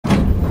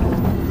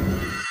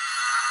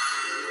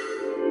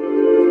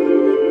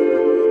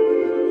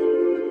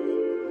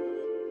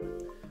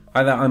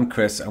Hi there, I'm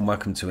Chris and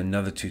welcome to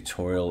another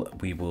tutorial.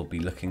 We will be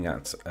looking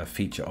at a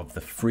feature of the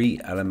free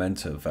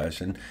Elementor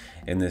version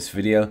in this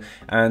video,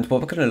 and what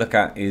we're going to look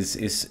at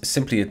is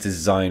simply a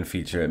design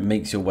feature. It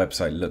makes your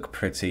website look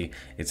pretty.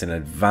 It's an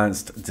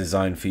advanced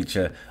design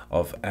feature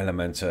of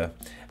Elementor,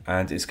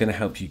 and it's going to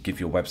help you give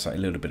your website a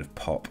little bit of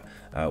pop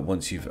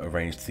once you've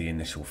arranged the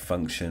initial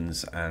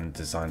functions and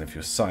design of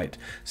your site.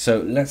 So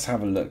let's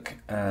have a look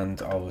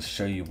and I will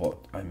show you what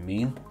I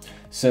mean.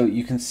 So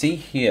you can see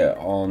here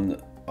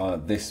on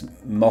this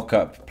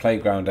mock-up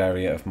playground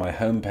area of my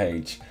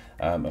homepage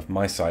of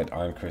my site,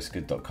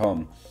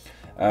 imchrisgood.com.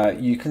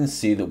 You can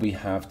see that we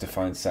have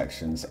defined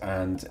sections,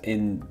 and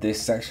in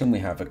this section we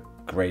have a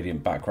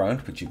gradient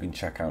background, which you can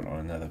check out on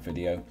another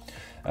video.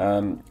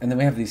 And then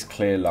we have these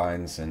clear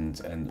lines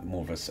and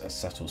more of a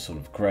subtle sort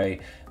of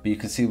grey, but you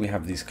can see we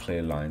have these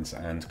clear lines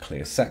and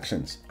clear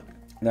sections.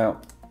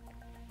 Now,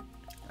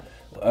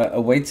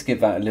 a way to give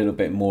that a little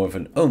bit more of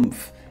an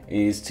oomph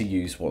is to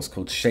use what's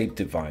called shape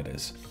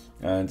dividers.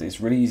 And it's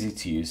really easy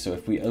to use. So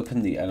if we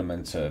open the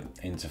Elementor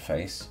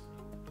interface,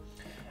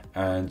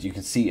 and you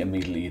can see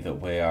immediately that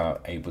we are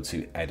able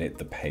to edit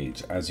the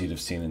page as you'd have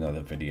seen in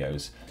other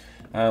videos.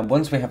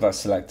 Once we have that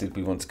selected,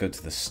 we want to go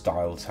to the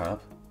Style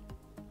tab,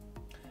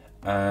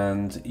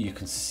 and you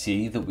can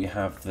see that we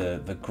have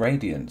the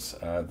gradients.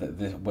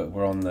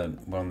 We're on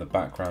the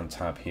background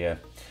tab here,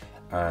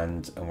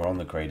 and we're on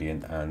the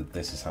gradient, and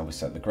this is how we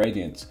set the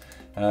gradient.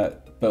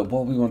 But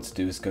what we want to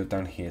do is go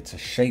down here to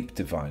Shape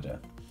Divider,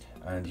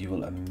 and you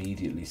will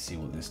immediately see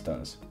what this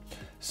does.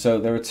 So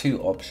there are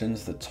two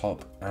options, the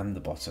top and the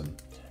bottom,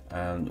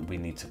 and we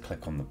need to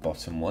click on the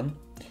bottom one,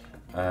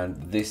 and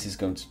this is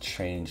going to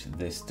change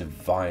this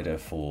divider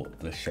for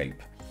the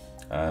shape.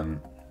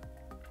 And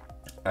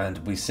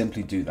we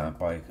simply do that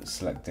by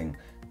selecting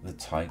the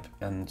type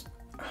and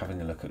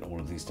having a look at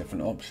all of these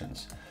different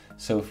options.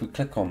 So if we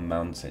click on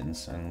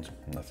mountains, and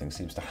nothing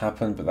seems to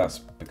happen, but that's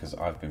because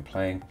I've been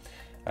playing,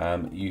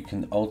 you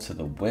can alter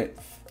the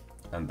width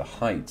and the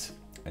height,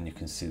 and you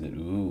can see that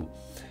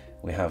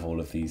we have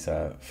all of these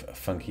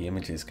funky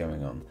images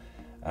going on.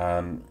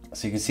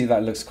 So you can see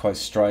that looks quite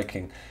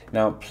striking.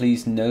 Now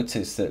please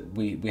notice that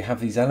we have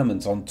these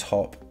elements on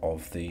top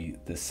of the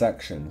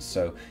sections.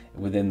 So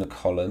within the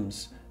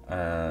columns,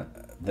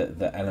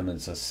 the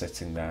elements are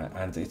sitting there,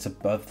 and it's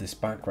above this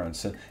background.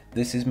 So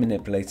this is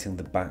manipulating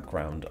the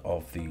background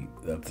of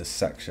the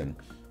section,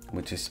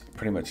 which is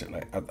pretty much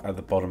like at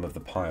the bottom of the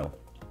pile.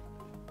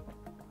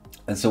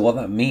 And so what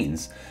that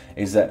means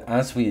is that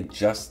as we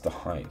adjust the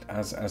height,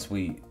 as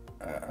we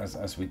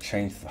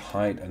change the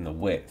height and the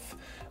width,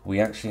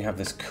 we actually have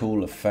this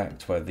cool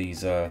effect where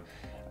these are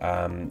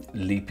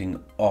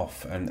leaping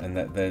off, and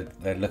that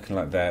they're looking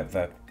like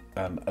they're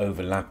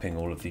overlapping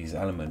all of these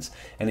elements,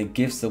 and it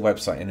gives the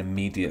website an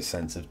immediate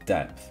sense of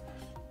depth.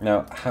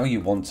 Now, how you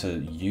want to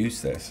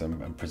use this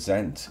and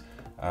present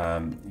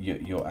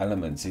your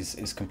elements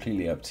is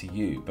completely up to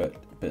you, but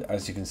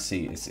as you can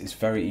see, it's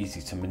very easy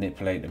to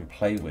manipulate and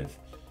play with.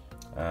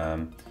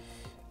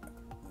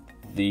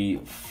 The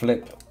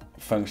flip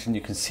function,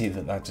 you can see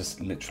that just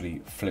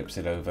literally flips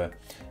it over,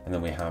 and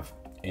then we have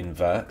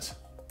invert.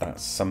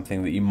 That's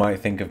something that you might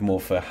think of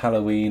more for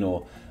Halloween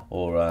or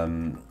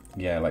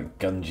yeah, like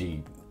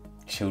gungy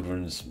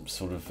children's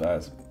sort of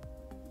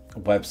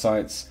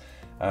websites.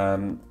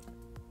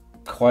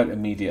 Quite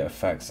immediate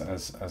effects,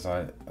 as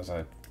I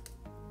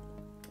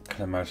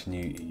can imagine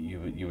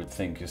you would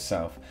think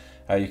yourself.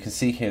 You can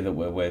see here that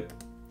we're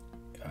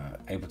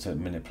able to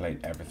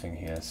manipulate everything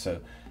here. So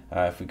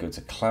if we go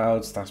to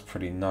clouds, that's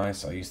pretty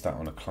nice. I used that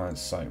on a client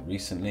site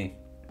recently,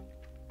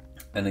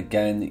 and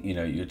again,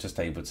 you're just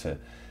able to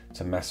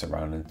mess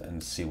around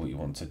and see what you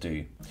want to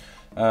do.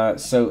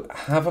 So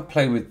have a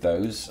play with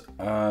those.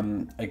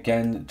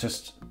 Again,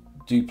 just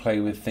do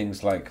play with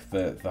things like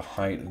the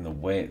height and the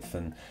width,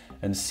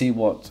 and see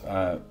what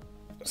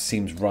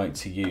seems right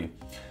to you.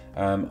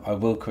 I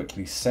will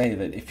quickly say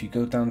that if you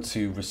go down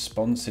to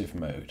responsive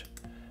mode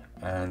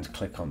and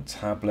click on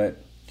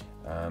tablet,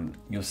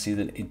 you'll see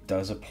that it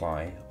does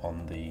apply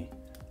on the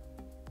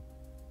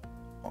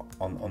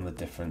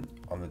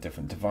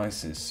different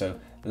devices. So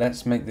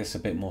let's make this a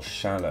bit more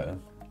shallow,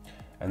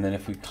 and then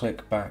if we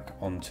click back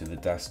onto the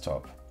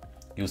desktop,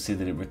 you'll see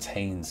that it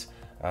retains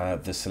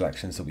the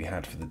selections that we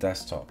had for the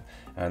desktop,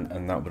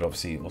 and that would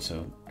obviously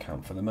also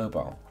count for the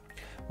mobile.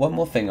 One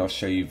more thing I'll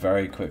show you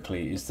very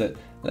quickly is that,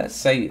 let's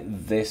say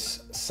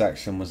this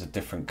section was a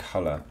different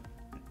color,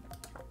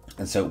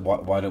 and so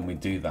why don't we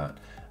do that?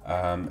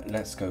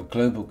 Let's go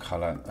global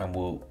color, and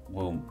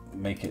we'll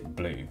make it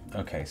blue.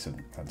 Okay, so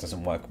that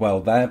doesn't work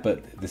well there,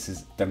 but this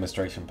is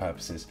demonstration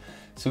purposes.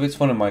 So it's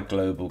one of my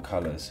global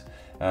colors.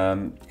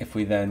 If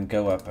we then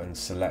go up and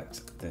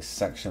select this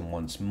section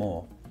once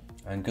more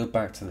and go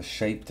back to the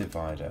shape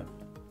divider,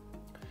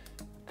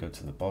 go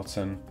to the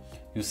bottom,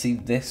 you'll see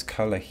this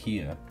color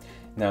here.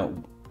 Now,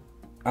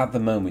 at the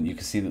moment, you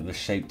can see that the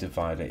shape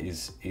divider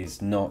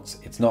is not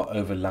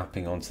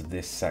overlapping onto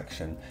this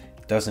section.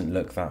 It doesn't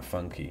look that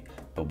funky,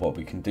 but what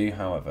we can do,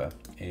 however,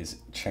 is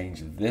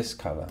change this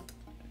color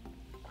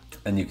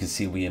And you can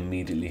see we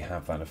immediately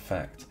have that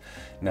effect.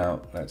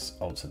 Now let's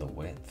alter the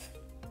width,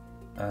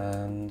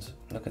 and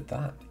look at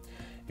that.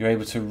 You're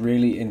able to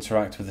really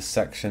interact with the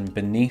section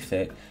beneath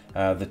it.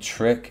 The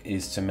trick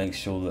is to make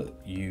sure that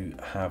you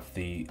have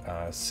the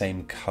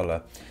same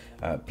color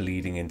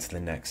bleeding into the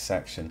next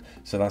section.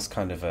 So that's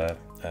kind of a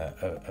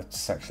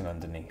section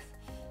underneath.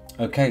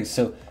 Okay,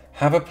 so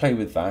have a play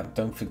with that.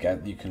 Don't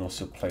forget you can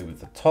also play with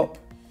the top.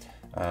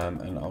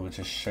 And I will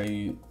just show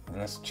you.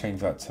 Let's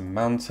change that to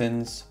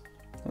mountains.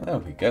 There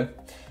we go.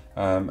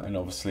 And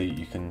obviously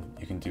you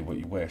can do what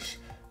you wish.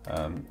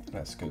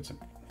 Let's go to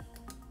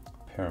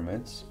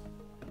pyramids.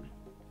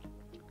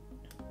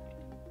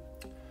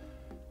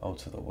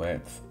 Alter the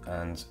width,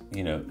 and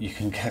you know, you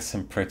can get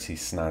some pretty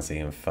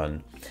snazzy and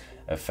fun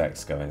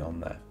effects going on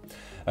there.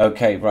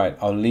 Okay, right,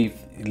 I'll leave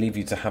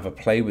you to have a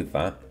play with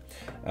that.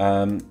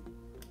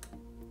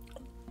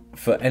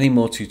 For any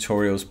more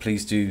tutorials,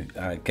 please do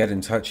get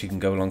in touch. You can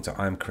go along to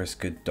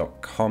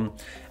imchrisgood.com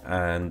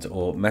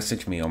or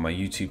message me on my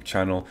YouTube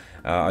channel.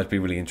 I'd be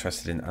really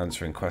interested in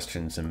answering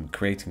questions and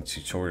creating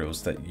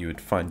tutorials that you would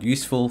find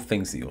useful,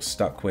 things that you're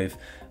stuck with.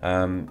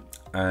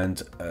 And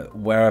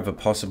wherever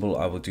possible,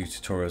 I will do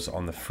tutorials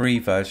on the free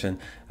version,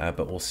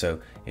 but also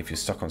if you're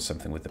stuck on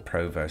something with the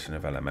pro version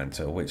of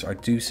Elementor, which I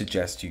do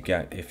suggest you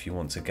get if you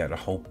want to get a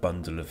whole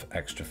bundle of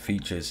extra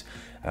features,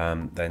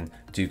 then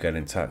do get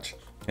in touch.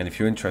 And if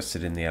you're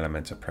interested in the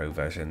Elementor Pro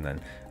version,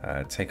 then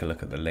take a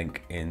look at the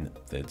link in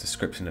the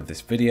description of this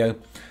video,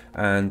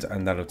 and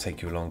that'll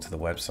take you along to the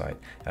website.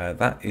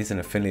 That is an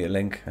affiliate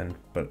link,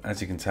 but as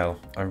you can tell,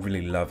 I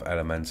really love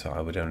Elementor. I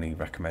would only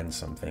recommend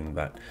something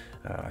that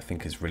I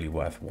think is really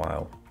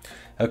worthwhile.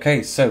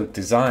 Okay, so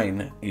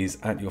design is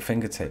at your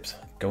fingertips.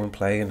 Go and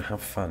play and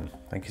have fun.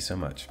 Thank you so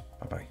much.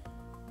 Bye-bye.